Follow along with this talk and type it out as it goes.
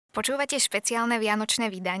Počúvate špeciálne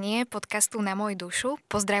vianočné vydanie podcastu Na môj dušu.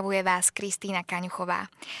 Pozdravuje vás Kristína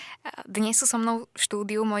Kaňuchová. Dnes sú so mnou v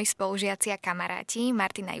štúdiu moji spolužiaci a kamaráti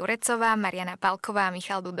Martina Jurecová, Mariana Palková a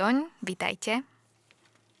Michal Dudoň. Vítajte.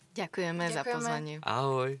 Ďakujeme za pozvanie.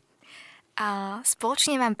 Ahoj. A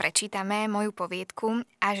spoločne vám prečítame moju poviedku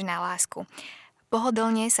Až na lásku.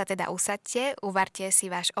 Pohodlne sa teda usaďte, uvarte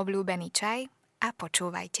si váš obľúbený čaj a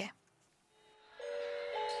počúvajte.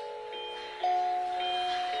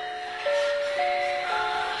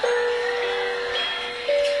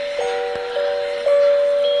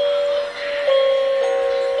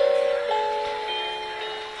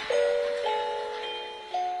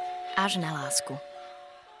 Až na lásku.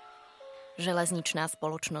 Železničná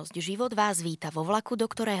spoločnosť Život vás víta vo vlaku, do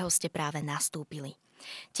ktorého ste práve nastúpili.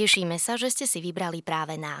 Tešíme sa, že ste si vybrali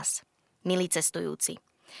práve nás. Milí cestujúci,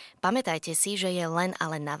 pamätajte si, že je len a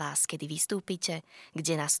len na vás, kedy vystúpite,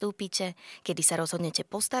 kde nastúpite, kedy sa rozhodnete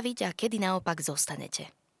postaviť a kedy naopak zostanete.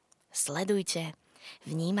 Sledujte,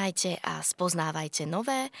 vnímajte a spoznávajte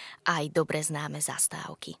nové a aj dobre známe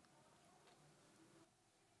zastávky.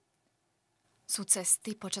 Sú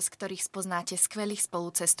cesty, počas ktorých spoznáte skvelých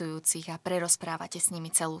spolucestujúcich a prerozprávate s nimi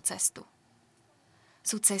celú cestu.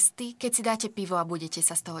 Sú cesty, keď si dáte pivo a budete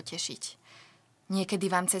sa z toho tešiť. Niekedy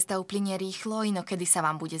vám cesta uplynie rýchlo, inokedy sa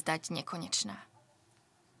vám bude zdať nekonečná.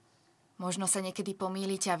 Možno sa niekedy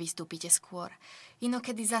pomýlite a vystúpite skôr,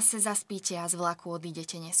 inokedy zase zaspíte a z vlaku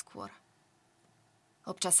odídete neskôr.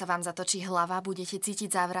 Občas sa vám zatočí hlava, budete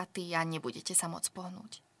cítiť závraty a nebudete sa môcť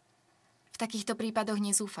pohnúť. V takýchto prípadoch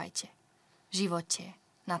nezúfajte. V živote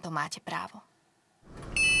na to máte právo.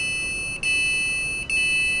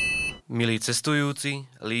 Milí cestujúci,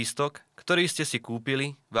 lístok, ktorý ste si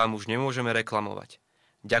kúpili, vám už nemôžeme reklamovať.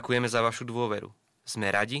 Ďakujeme za vašu dôveru.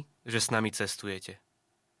 Sme radi, že s nami cestujete.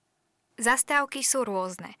 Zastávky sú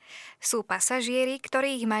rôzne. Sú pasažieri,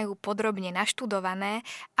 ktorí ich majú podrobne naštudované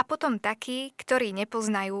a potom takí, ktorí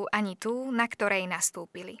nepoznajú ani tú, na ktorej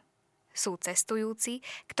nastúpili. Sú cestujúci,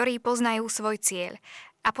 ktorí poznajú svoj cieľ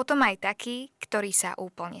a potom aj takí, ktorí sa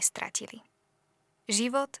úplne stratili.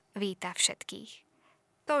 Život víta všetkých.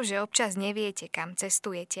 To, že občas neviete, kam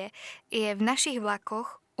cestujete, je v našich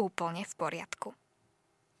vlakoch úplne v poriadku.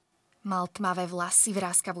 Mal tmavé vlasy,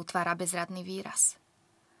 vráskavú tvár a bezradný výraz.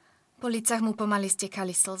 Po licách mu pomaly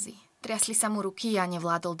stekali slzy, triasli sa mu ruky a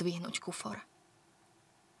nevládol dvihnúť kufor.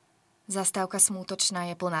 Zastávka smútočná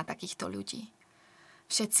je plná takýchto ľudí.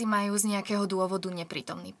 Všetci majú z nejakého dôvodu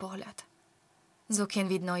neprítomný pohľad. Z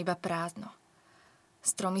okien vidno iba prázdno.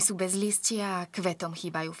 Stromy sú bez listia a kvetom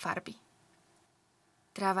chýbajú farby.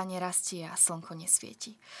 Tráva nerastie a slnko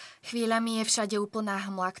nesvieti. Chvíľami je všade úplná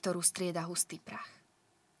hmla, ktorú strieda hustý prach.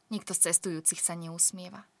 Nikto z cestujúcich sa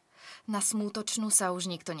neusmieva. Na smútočnú sa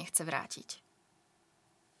už nikto nechce vrátiť.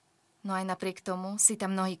 No aj napriek tomu si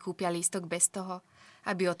tam mnohí kúpia lístok bez toho,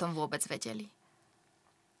 aby o tom vôbec vedeli.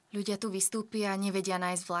 Ľudia tu vystúpia a nevedia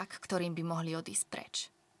nájsť vlak, ktorým by mohli odísť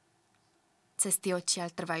preč. Cesty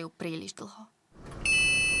odtiaľ trvajú príliš dlho.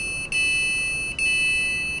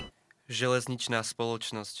 Železničná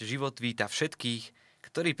spoločnosť Život víta všetkých,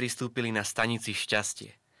 ktorí pristúpili na stanici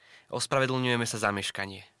Šťastie. Ospravedlňujeme sa za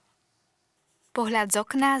meškanie. Pohľad z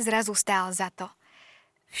okna zrazu stál za to.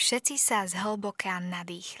 Všetci sa zhlboka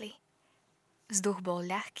nadýchli. Vzduch bol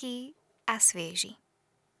ľahký a svieži.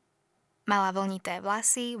 Mala vlnité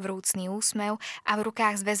vlasy, vrúcný úsmev a v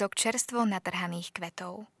rukách zväzok čerstvo natrhaných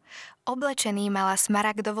kvetov. Oblečený mala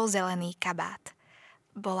smaragdovo-zelený kabát.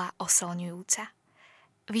 Bola oslňujúca.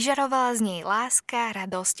 Vyžarovala z nej láska,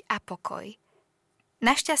 radosť a pokoj.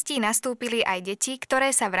 Našťastí nastúpili aj deti,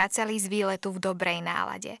 ktoré sa vracali z výletu v dobrej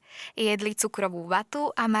nálade. Jedli cukrovú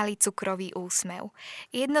vatu a mali cukrový úsmev.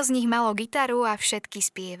 Jedno z nich malo gitaru a všetky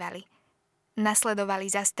spievali.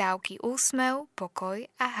 Nasledovali zastávky úsmev, pokoj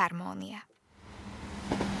a harmónia.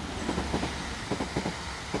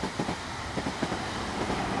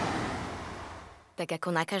 Tak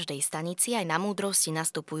ako na každej stanici, aj na múdrosti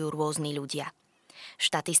nastupujú rôzni ľudia.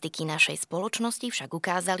 Štatistiky našej spoločnosti však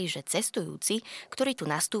ukázali, že cestujúci, ktorí tu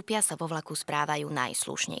nastúpia, sa vo vlaku správajú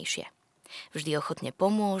najslušnejšie. Vždy ochotne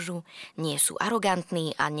pomôžu, nie sú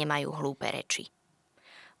arogantní a nemajú hlúpe reči.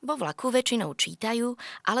 Vo vlaku väčšinou čítajú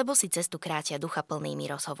alebo si cestu krátia duchaplnými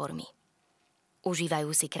rozhovormi.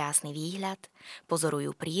 Užívajú si krásny výhľad,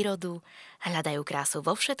 pozorujú prírodu, hľadajú krásu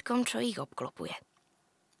vo všetkom, čo ich obklopuje.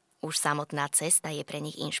 Už samotná cesta je pre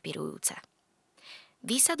nich inšpirujúca.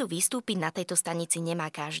 Výsadu vystúpiť na tejto stanici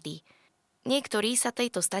nemá každý. Niektorí sa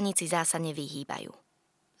tejto stanici zásadne vyhýbajú.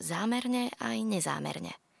 Zámerne aj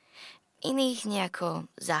nezámerne. Iných nejako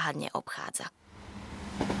záhadne obchádza.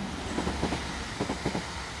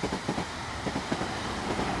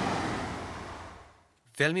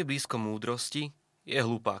 Veľmi blízko múdrosti je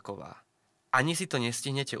hlupáková. Ani si to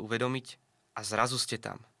nestihnete uvedomiť a zrazu ste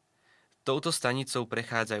tam. Touto stanicou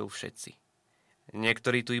prechádzajú všetci.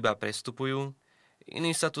 Niektorí tu iba prestupujú,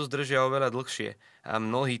 iní sa tu zdržia oveľa dlhšie a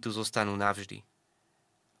mnohí tu zostanú navždy.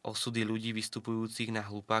 Osudy ľudí vystupujúcich na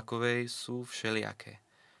hlupákovej sú všelijaké.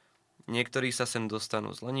 Niektorí sa sem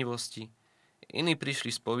dostanú z lenivosti, iní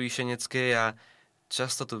prišli z povýšeneckej a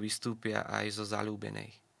často tu vystúpia aj zo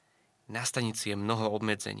zaľúbenej. Na stanici je mnoho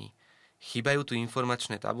obmedzení. Chýbajú tu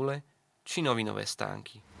informačné tabule či novinové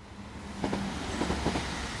stánky.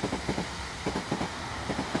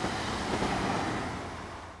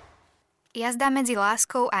 Jazda medzi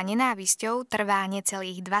láskou a nenávisťou trvá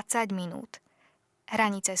necelých 20 minút.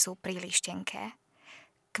 Hranice sú príliš tenké.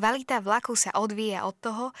 Kvalita vlaku sa odvíja od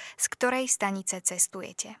toho, z ktorej stanice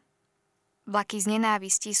cestujete. Vlaky z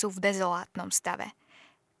nenávisti sú v dezolátnom stave.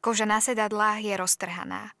 Koža na sedadlách je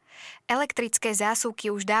roztrhaná. Elektrické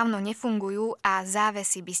zásuvky už dávno nefungujú a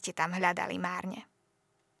závesy by ste tam hľadali márne.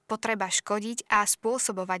 Potreba škodiť a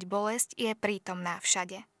spôsobovať bolesť je prítomná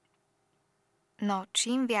všade. No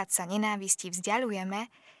čím viac sa nenávisti vzdialujeme,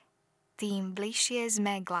 tým bližšie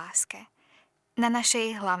sme k láske. Na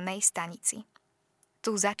našej hlavnej stanici.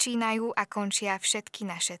 Tu začínajú a končia všetky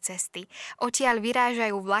naše cesty. Odtiaľ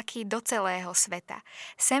vyrážajú vlaky do celého sveta.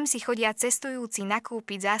 Sem si chodia cestujúci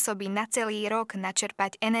nakúpiť zásoby na celý rok,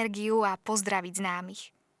 načerpať energiu a pozdraviť známych.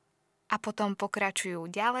 A potom pokračujú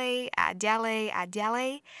ďalej a ďalej a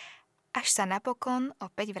ďalej, až sa napokon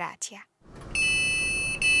opäť vrátia.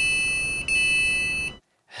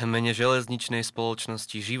 V mene železničnej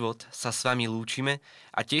spoločnosti Život sa s vami lúčime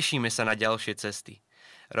a tešíme sa na ďalšie cesty.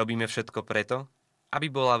 Robíme všetko preto, aby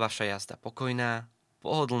bola vaša jazda pokojná,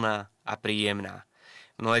 pohodlná a príjemná.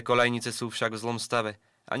 Mnohé koľajnice sú však v zlom stave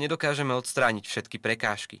a nedokážeme odstrániť všetky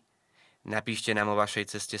prekážky. Napíšte nám o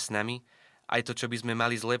vašej ceste s nami aj to, čo by sme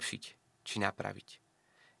mali zlepšiť či napraviť.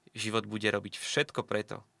 Život bude robiť všetko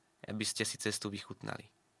preto, aby ste si cestu vychutnali.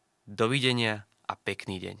 Dovidenia a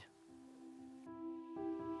pekný deň.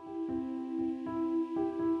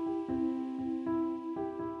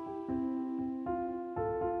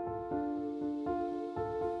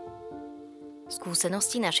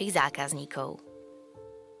 Skúsenosti našich zákazníkov.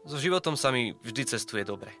 So Životom sa mi vždy cestuje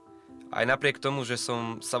dobre. Aj napriek tomu, že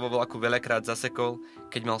som sa vo vlaku veľakrát zasekol,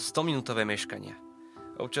 keď mal 100-minútové meškania.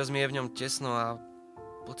 Občas mi je v ňom tesno a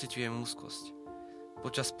pociťujem úzkosť.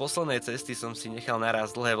 Počas poslednej cesty som si nechal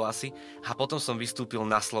naraz dlhé vlasy a potom som vystúpil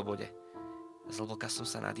na slobode. Zhlboka som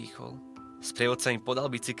sa nadýchol, sprievodca mi podal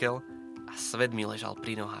bicykel a svet mi ležal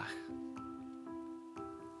pri nohách.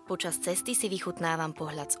 Počas cesty si vychutnávam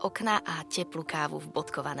pohľad z okna a teplú kávu v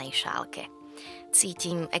bodkovanej šálke.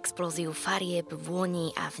 Cítim explóziu farieb,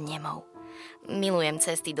 vôní a vnemov. Milujem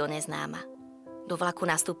cesty do neznáma. Do vlaku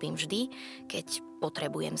nastúpim vždy, keď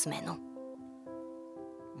potrebujem zmenu.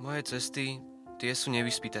 Moje cesty, tie sú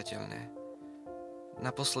nevyspytateľné.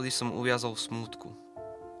 Naposledy som uviazol v smútku.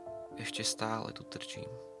 Ešte stále tu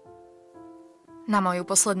trčím. Na moju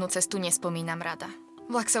poslednú cestu nespomínam rada.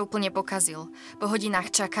 Vlak sa úplne pokazil. Po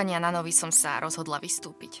hodinách čakania na nový som sa rozhodla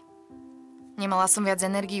vystúpiť. Nemala som viac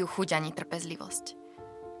energiu, chuť ani trpezlivosť.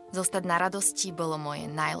 Zostať na radosti bolo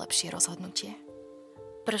moje najlepšie rozhodnutie.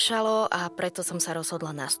 Pršalo a preto som sa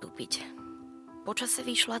rozhodla nastúpiť. Počase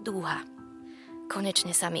vyšla dúha.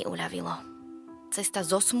 Konečne sa mi uľavilo. Cesta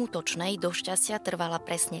zo smutočnej do šťastia trvala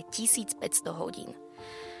presne 1500 hodín.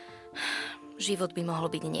 Život by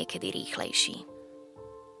mohol byť niekedy rýchlejší.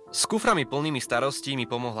 S kuframi plnými starostí mi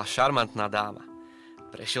pomohla šarmantná dáma.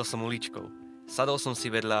 Prešiel som uličkou. Sadol som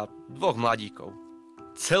si vedľa dvoch mladíkov.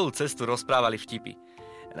 Celú cestu rozprávali vtipy.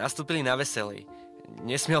 Nastúpili na veselej.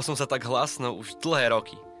 Nesmiel som sa tak hlasno už dlhé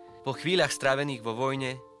roky. Po chvíľach strávených vo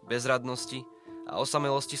vojne, bezradnosti a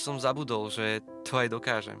osamelosti som zabudol, že to aj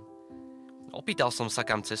dokážem. Opýtal som sa,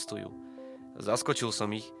 kam cestujú. Zaskočil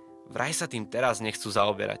som ich, vraj sa tým teraz nechcú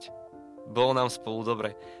zaoberať. Bolo nám spolu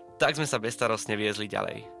dobre, tak sme sa bezstarostne viezli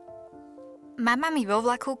ďalej. Mama mi vo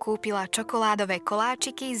vlaku kúpila čokoládové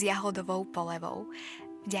koláčiky s jahodovou polevou.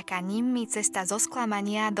 Vďaka nim mi cesta zo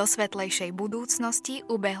sklamania do svetlejšej budúcnosti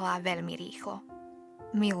ubehla veľmi rýchlo.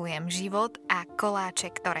 Milujem život a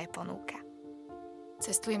koláče, ktoré ponúka.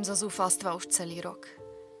 Cestujem zo zúfalstva už celý rok.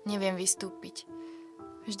 Neviem vystúpiť.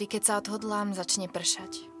 Vždy, keď sa odhodlám, začne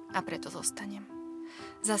pršať a preto zostanem.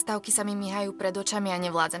 Zastávky sa mi míhajú pred očami a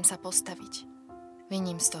nevládzem sa postaviť.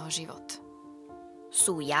 Viním z toho život.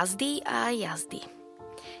 Sú jazdy a jazdy.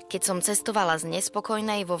 Keď som cestovala z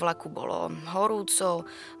nespokojnej, vo vlaku bolo horúco,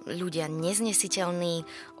 ľudia neznesiteľní,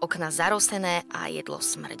 okna zarosené a jedlo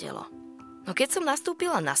smrdelo. No keď som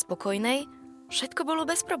nastúpila na spokojnej, všetko bolo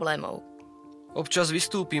bez problémov. Občas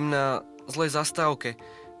vystúpim na zlej zastávke,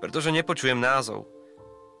 pretože nepočujem názov.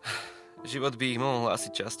 Život by ich mohol asi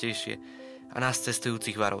častejšie a nás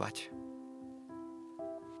cestujúcich varovať.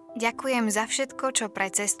 Ďakujem za všetko, čo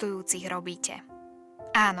pre cestujúcich robíte.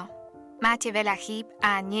 Áno, máte veľa chýb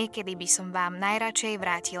a niekedy by som vám najradšej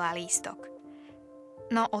vrátila lístok.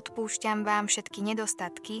 No odpúšťam vám všetky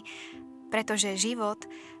nedostatky, pretože život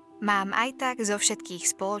mám aj tak zo všetkých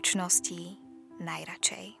spoločností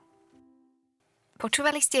najradšej.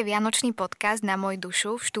 Počúvali ste Vianočný podcast Na môj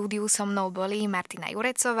dušu. V štúdiu so mnou boli Martina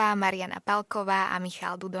Jurecová, Mariana Palková a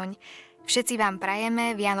Michal Dudoň. Všetci vám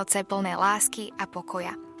prajeme Vianoce plné lásky a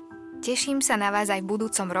pokoja. Teším sa na vás aj v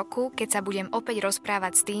budúcom roku, keď sa budem opäť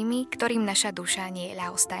rozprávať s tými, ktorým naša duša nie je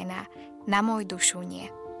ľahostajná. Na môj dušu nie.